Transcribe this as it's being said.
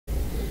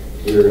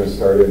we're going to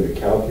start into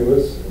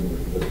calculus, and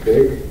the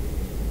big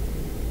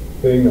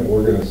thing that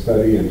we're going to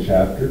study in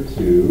chapter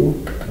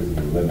 2 is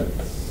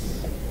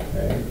limits.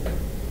 Okay?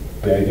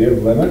 The idea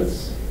of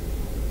limits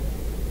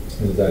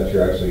is that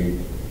you're actually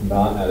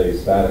not at a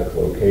static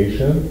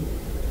location.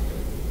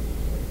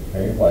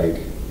 Okay?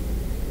 Like,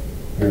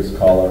 here's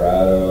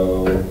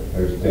Colorado,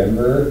 there's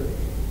Denver.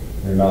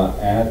 You're not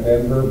at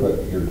Denver,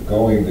 but you're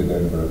going to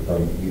Denver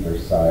from either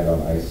side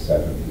on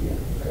I-70.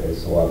 Okay,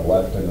 so we'll have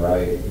left and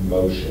right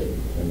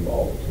motion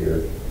involved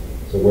here.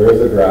 So where's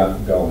the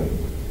graph going?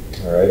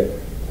 All right,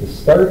 to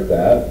start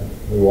that,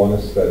 we want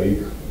to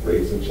study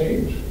rates of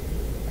change.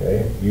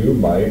 Okay, you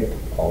might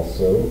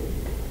also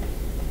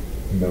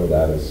know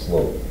that as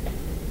slope,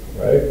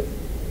 right?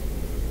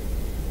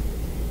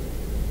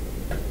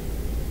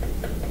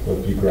 So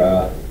if you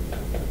graph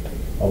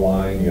a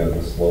line, you have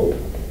the slope,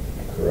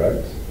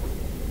 correct?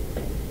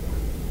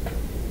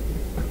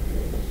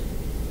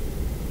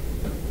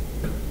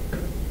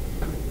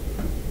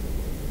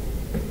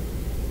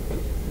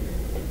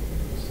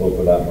 Slope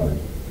of that line.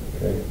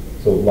 Okay.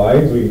 So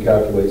lines, we can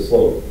calculate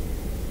slope,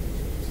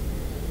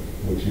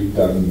 which you've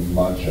done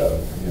much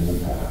of in the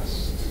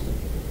past.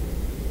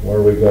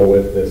 Where we go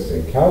with this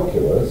in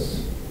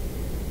calculus,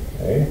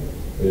 okay,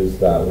 is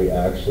that we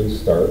actually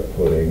start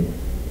putting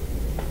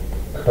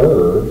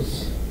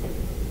curves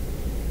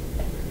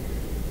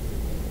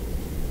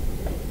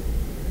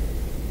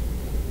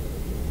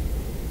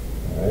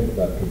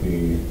that could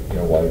be,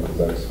 y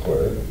equals x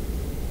squared.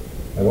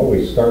 And what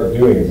we start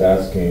doing is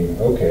asking,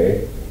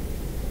 okay,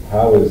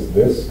 how is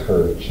this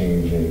curve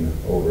changing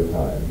over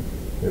time?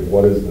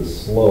 What is the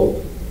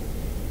slope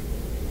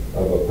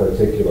of a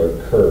particular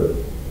curve?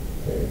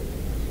 Okay.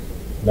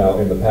 Now,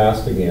 in the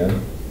past,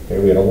 again, okay,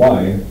 we had a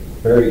line,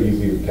 very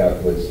easy to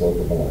calculate slope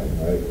of a line,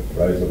 right?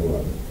 Rise of a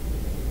run.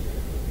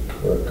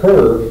 For a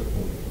curve,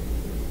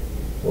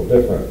 a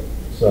little different.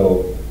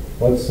 So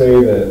let's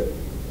say that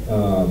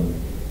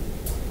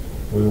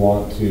we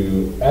want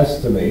to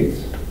estimate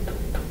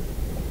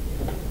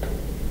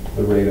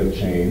the rate of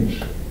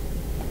change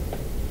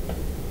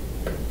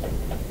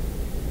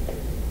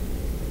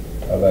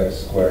of x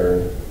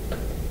squared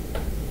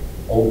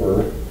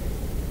over,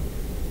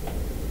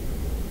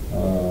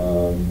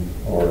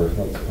 or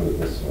let's put it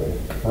this way,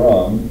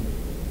 from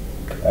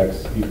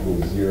x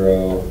equals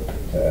 0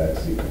 to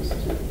x equals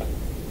 2.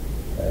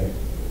 Okay?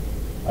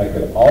 I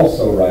could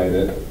also write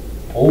it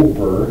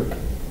over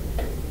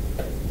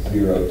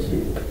 0,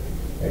 2.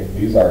 Okay?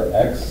 These are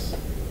x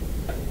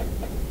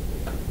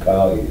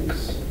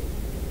values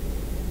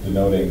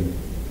denoting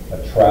a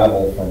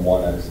travel from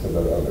one x to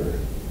the other.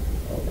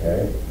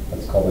 Okay?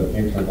 That's called an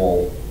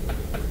interval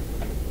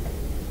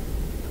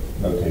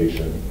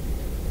notation.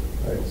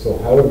 Right? So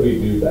how would we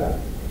do that?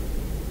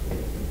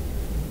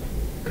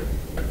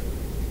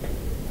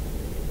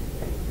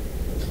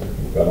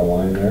 We've got a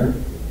line there,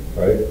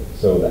 right?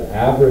 So the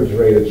average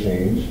rate of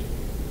change,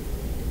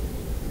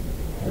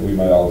 and we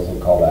might also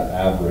call that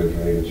average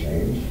rate of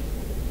change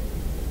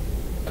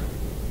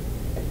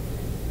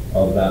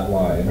of that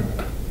line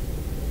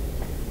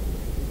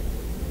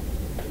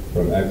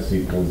from x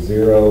equals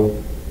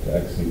 0 to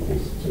x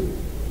equals 2.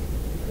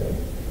 Okay?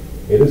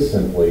 It is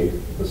simply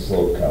the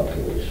slope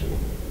calculation.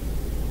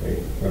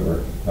 Okay?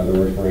 Remember, another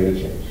word for rate of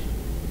change.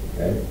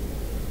 Okay?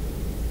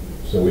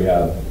 So we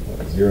have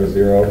 0,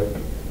 0,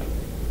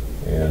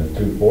 and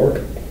 2, 4.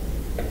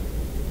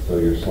 So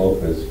your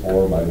slope is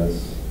 4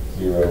 minus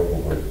 0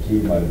 over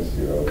 2 minus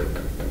 0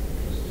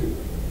 is 2.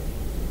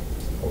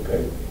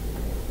 Okay?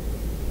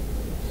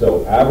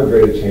 So average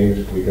rate of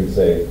change, we can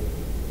say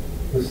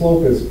the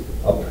slope is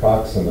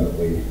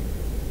approximately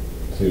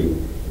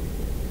 2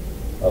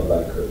 of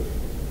that curve.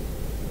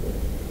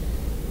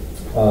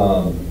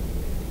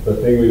 The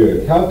thing we do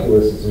in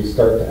calculus is we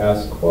start to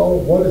ask, well,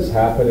 what is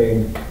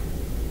happening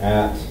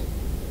at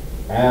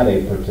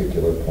a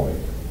particular point?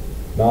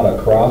 Not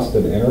across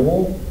an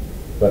interval,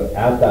 but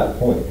at that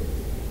point,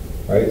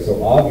 right?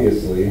 So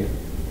obviously,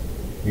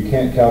 you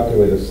can't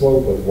calculate a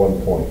slope with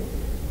one point,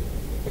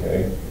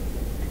 okay?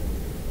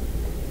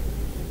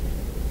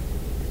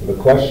 So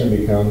the question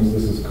becomes,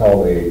 this is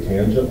called a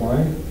tangent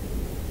line.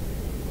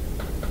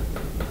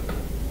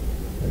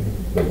 Okay.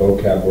 The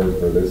vocab word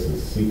for this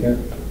is secant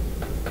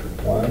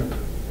line,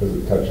 because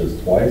it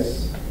touches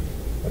twice.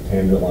 A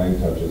tangent line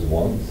touches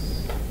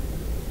once.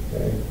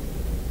 Okay.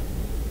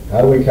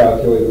 How do we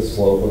calculate the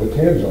slope of a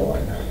tangent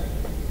line?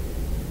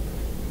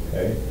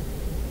 Okay.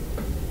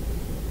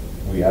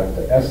 We have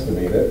to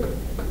estimate it.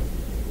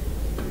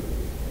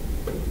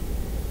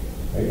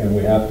 Okay. And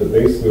we have to,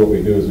 basically what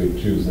we do is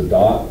we choose the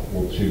dot,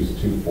 we'll choose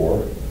 2,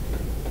 4.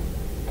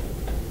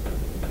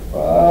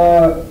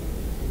 But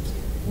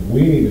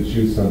we need to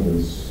choose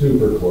something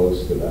super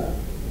close to that.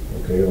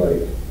 Okay,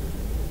 like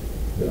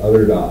the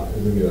other dot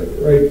is going to be like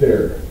right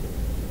there,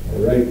 or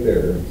right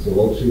there. So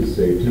we'll choose,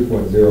 say,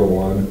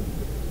 2.01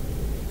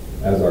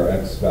 as our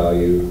x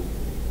value.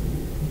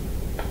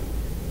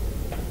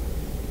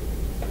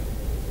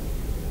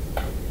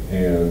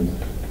 And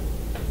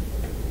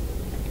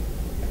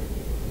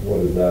what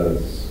is that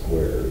as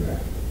squared?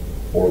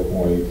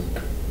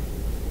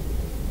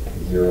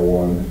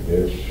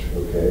 4.01-ish,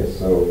 okay,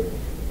 so,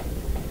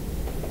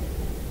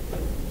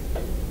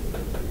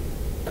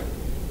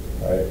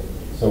 right,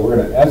 so we're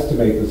going to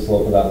estimate the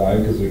slope of that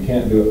line because we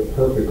can't do it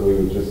perfectly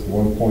with just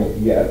one point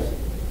yet.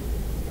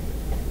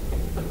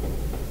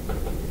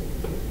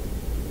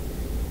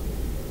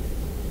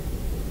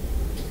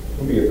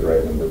 Let me get the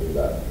right number for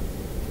that.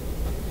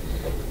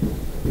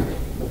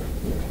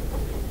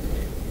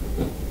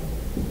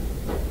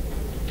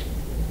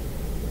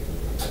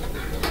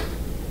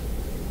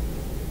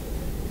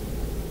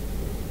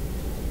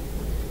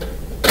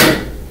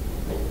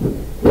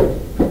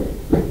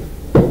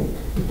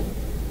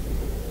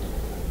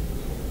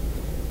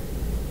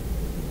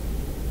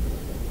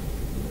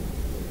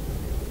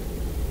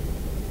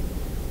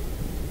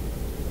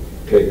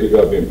 Okay, good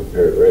job being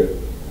prepared, right?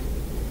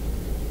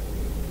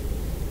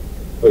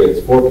 Okay,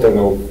 it's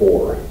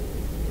 4.04.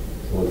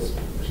 So let's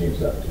change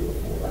that to a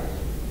 4.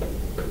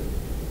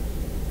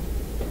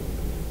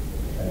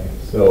 Okay,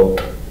 so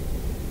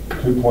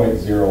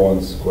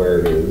 2.01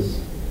 squared is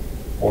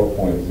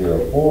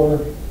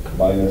 4.04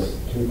 minus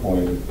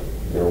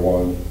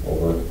 2.01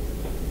 over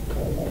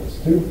 1 minus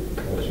 2,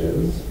 which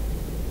is,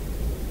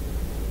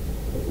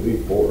 I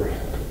believe, 4.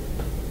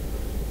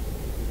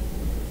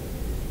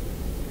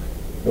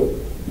 Nope,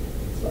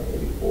 it's not going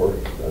to be 4.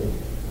 Done.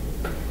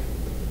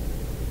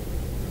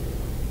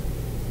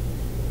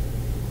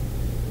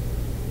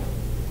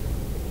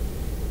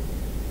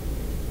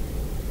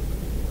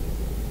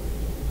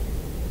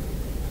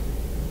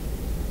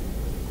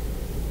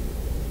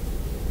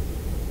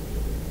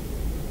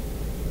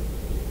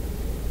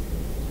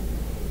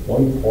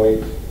 One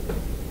point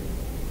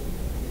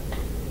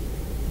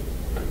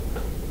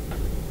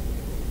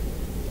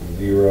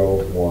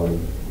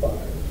 015.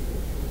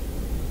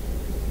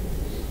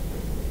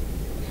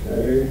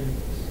 Okay.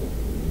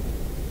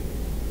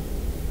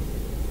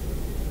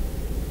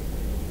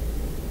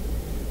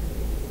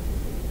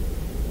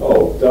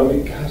 Oh,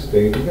 dummy, gosh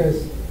dang, you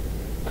guys,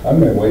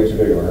 I'm in way too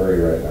big of a hurry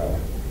right now.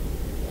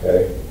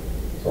 Okay,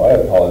 so I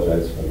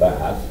apologize for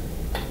that.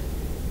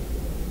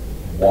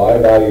 Y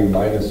value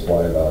minus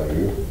Y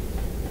value,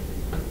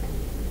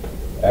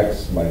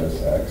 X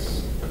minus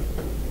X.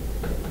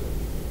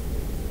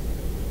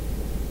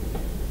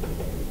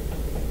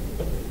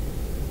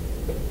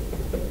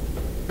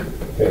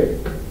 Okay,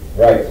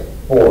 right,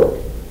 4.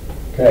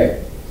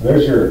 Okay, so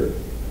there's your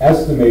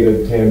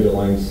estimated tangent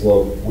line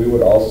slope. We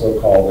would also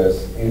call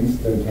this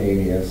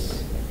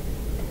instantaneous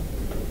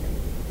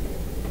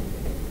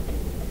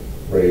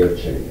rate of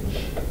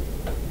change.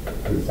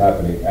 It's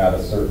happening at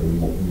a certain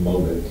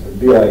moment. It'd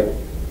be like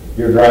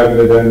you're driving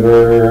to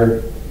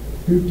Denver,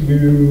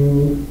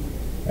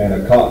 and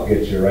a cop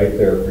gets you right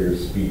there for your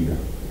speed.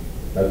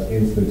 That's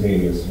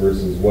instantaneous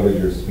versus what is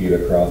your speed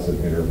across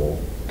an interval.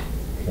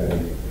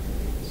 Okay.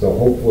 So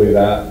hopefully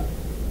that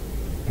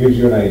gives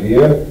you an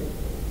idea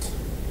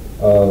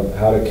of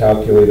how to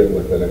calculate it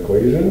with an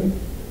equation.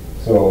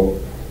 So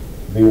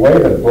the way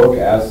the book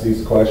asks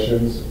these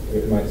questions,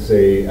 it might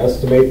say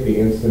estimate the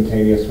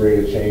instantaneous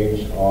rate of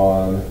change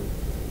on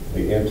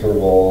the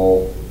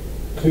interval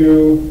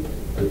 2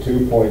 to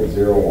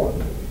 2.01.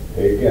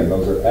 Okay, again,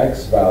 those are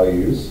X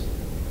values,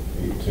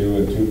 2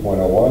 and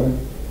 2.01.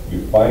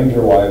 You find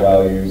your Y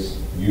values,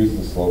 use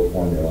the slope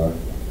formula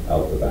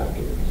out the back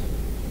end.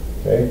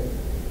 Okay?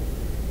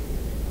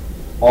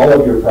 All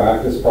of your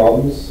practice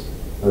problems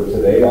for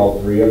today,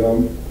 all 3 of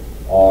them,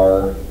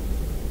 are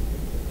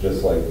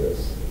just like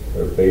this.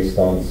 They're based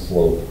on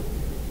slope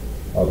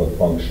of a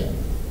function.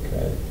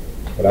 Okay?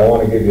 But I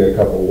want to give you a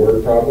couple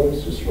word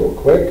problems just real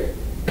quick.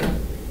 Okay.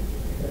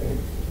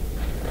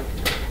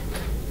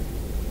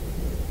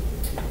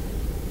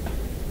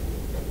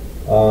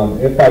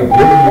 If I give you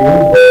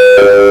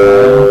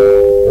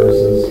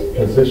versus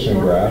position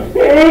graph.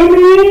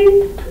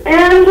 Amy,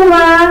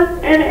 Angela,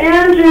 and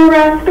Andrew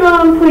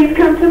Rascon, please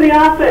come to the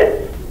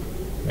office.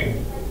 Okay.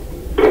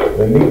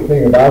 The neat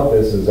thing about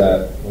this is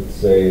that, let's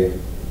say,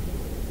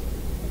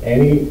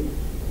 any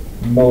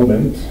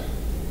moment,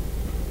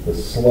 the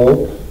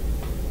slope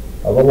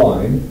of a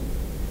line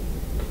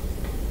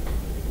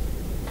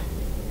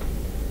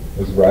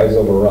is rise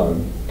over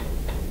run,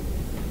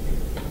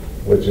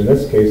 which in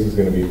this case is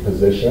going to be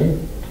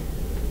position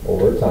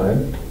over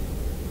time,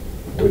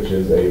 which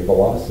is a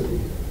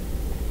velocity.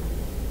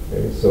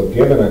 Okay, so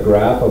given a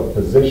graph of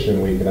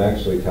position, we can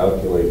actually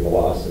calculate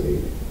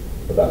velocity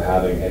without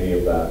having any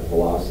of that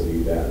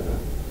velocity data,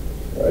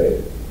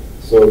 right?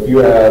 So if you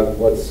have,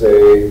 let's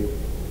say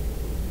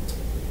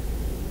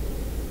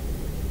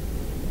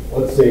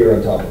you're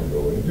on top of a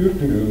building,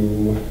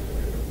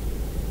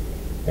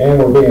 and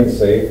we're being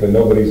safe and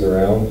nobody's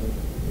around,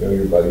 you know,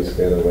 your buddy's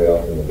standing way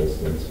off in the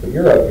distance, but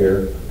you're up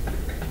here,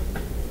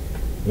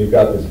 and you've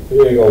got this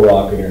big old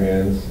rock in your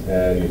hands,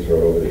 and you throw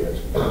it over the edge.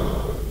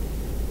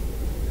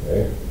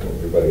 Okay,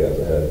 everybody has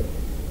a head.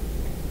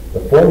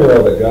 The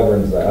formula that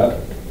governs that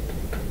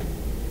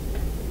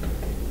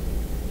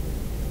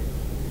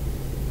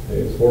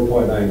is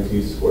 4.9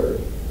 t squared.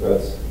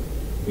 That's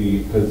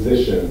the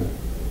position.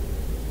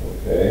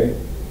 Okay,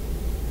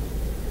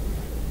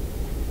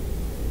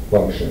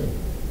 function,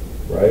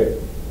 right?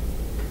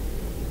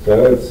 So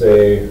I would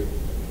say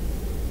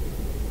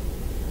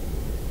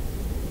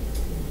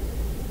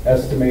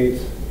estimate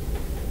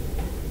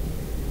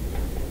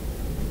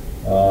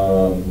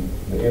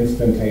the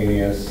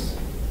instantaneous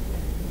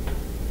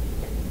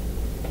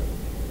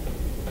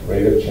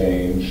rate of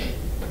change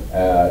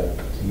at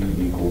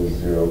t equals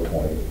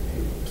 0.8.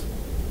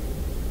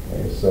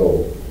 Okay,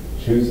 so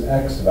choose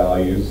x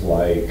values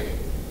like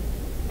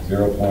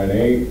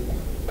 0.8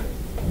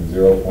 and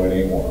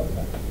 0.81.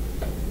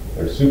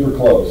 They're super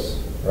close,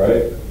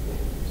 right?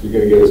 So you're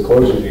going to get as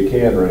close as you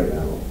can right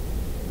now.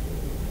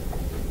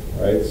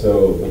 Right,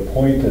 so the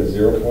point at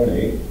 0.8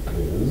 is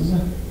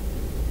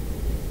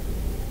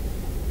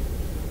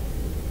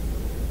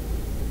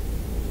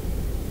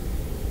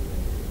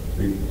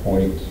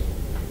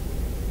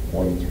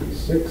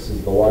 3.136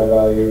 is the y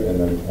value, and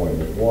then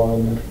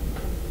 0.81.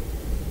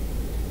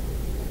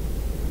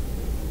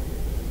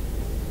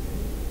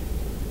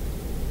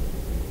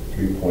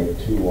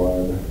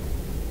 3.21,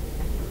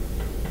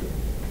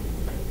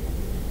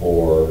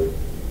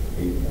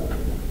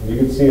 489. You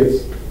can see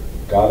it's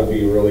got to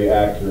be really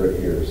accurate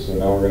here. So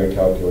now we're going to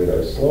calculate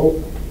our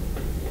slope.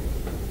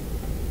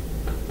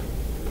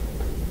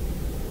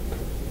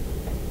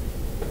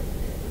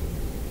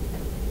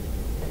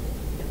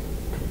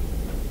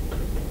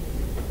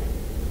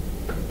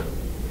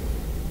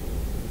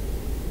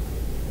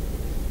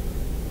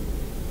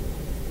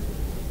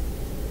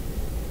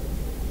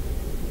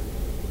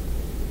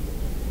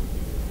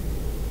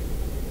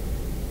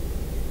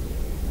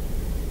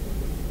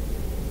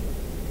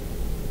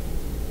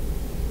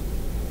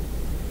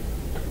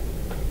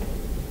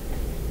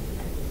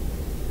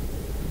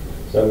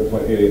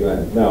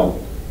 .889. Now,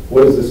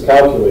 what is this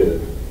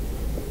calculated?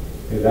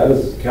 Okay, that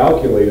is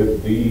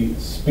calculated the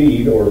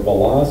speed or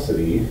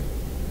velocity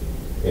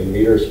in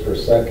meters per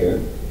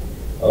second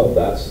of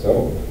that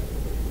stone.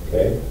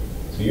 Okay,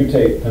 so you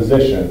take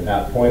position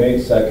at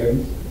 0.8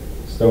 seconds.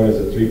 Stone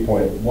is at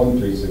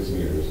 3.136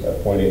 meters.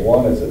 At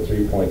 0.81, it's at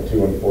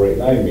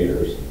 3.2149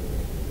 meters.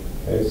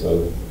 Okay,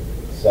 so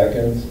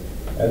seconds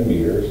and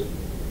meters.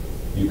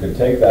 You can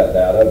take that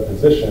data,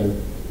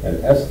 position,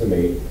 and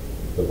estimate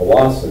the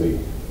velocity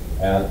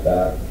at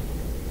that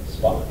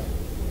spot.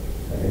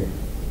 Okay?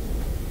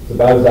 It's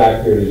about as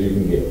accurate as you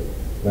can get.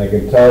 And I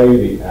can tell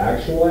you the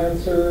actual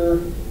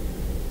answer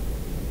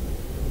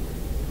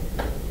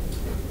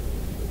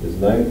is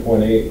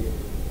 9.8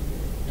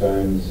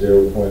 times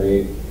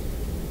 0.8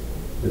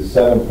 is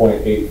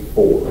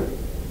 7.84.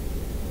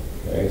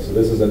 Okay, so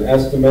this is an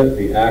estimate.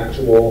 The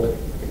actual,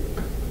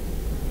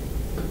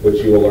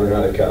 which you will learn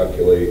how to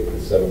calculate,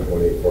 is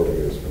 7.84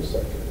 meters per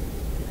second.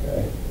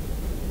 Okay.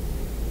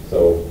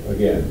 So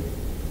again,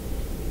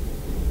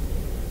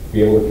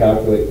 be able to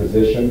calculate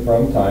position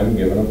from time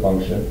given a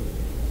function,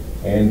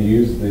 and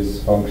use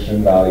these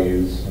function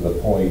values, the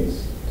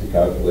points, to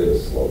calculate a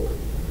slope.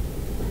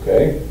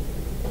 Okay?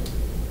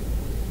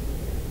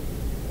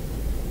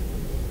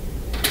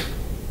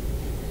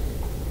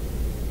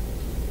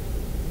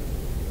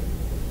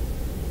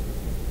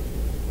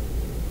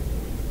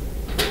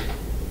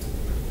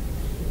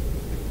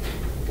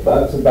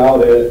 That's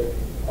about it.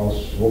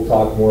 We'll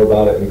talk more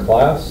about it in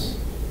class.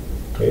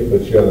 Okay,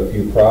 but you have a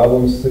few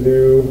problems to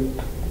do.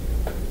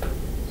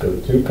 So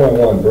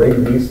 2.1,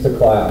 bring these to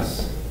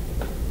class.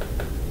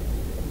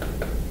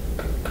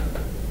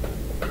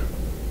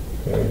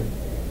 Okay.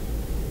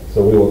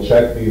 So we will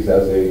check these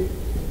as a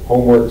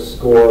homework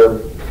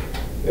score.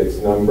 It's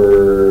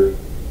number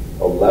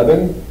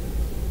 11,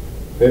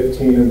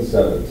 15, and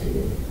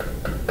 17.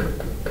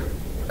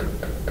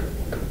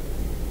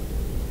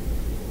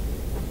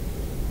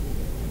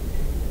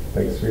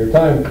 Thanks for your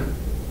time.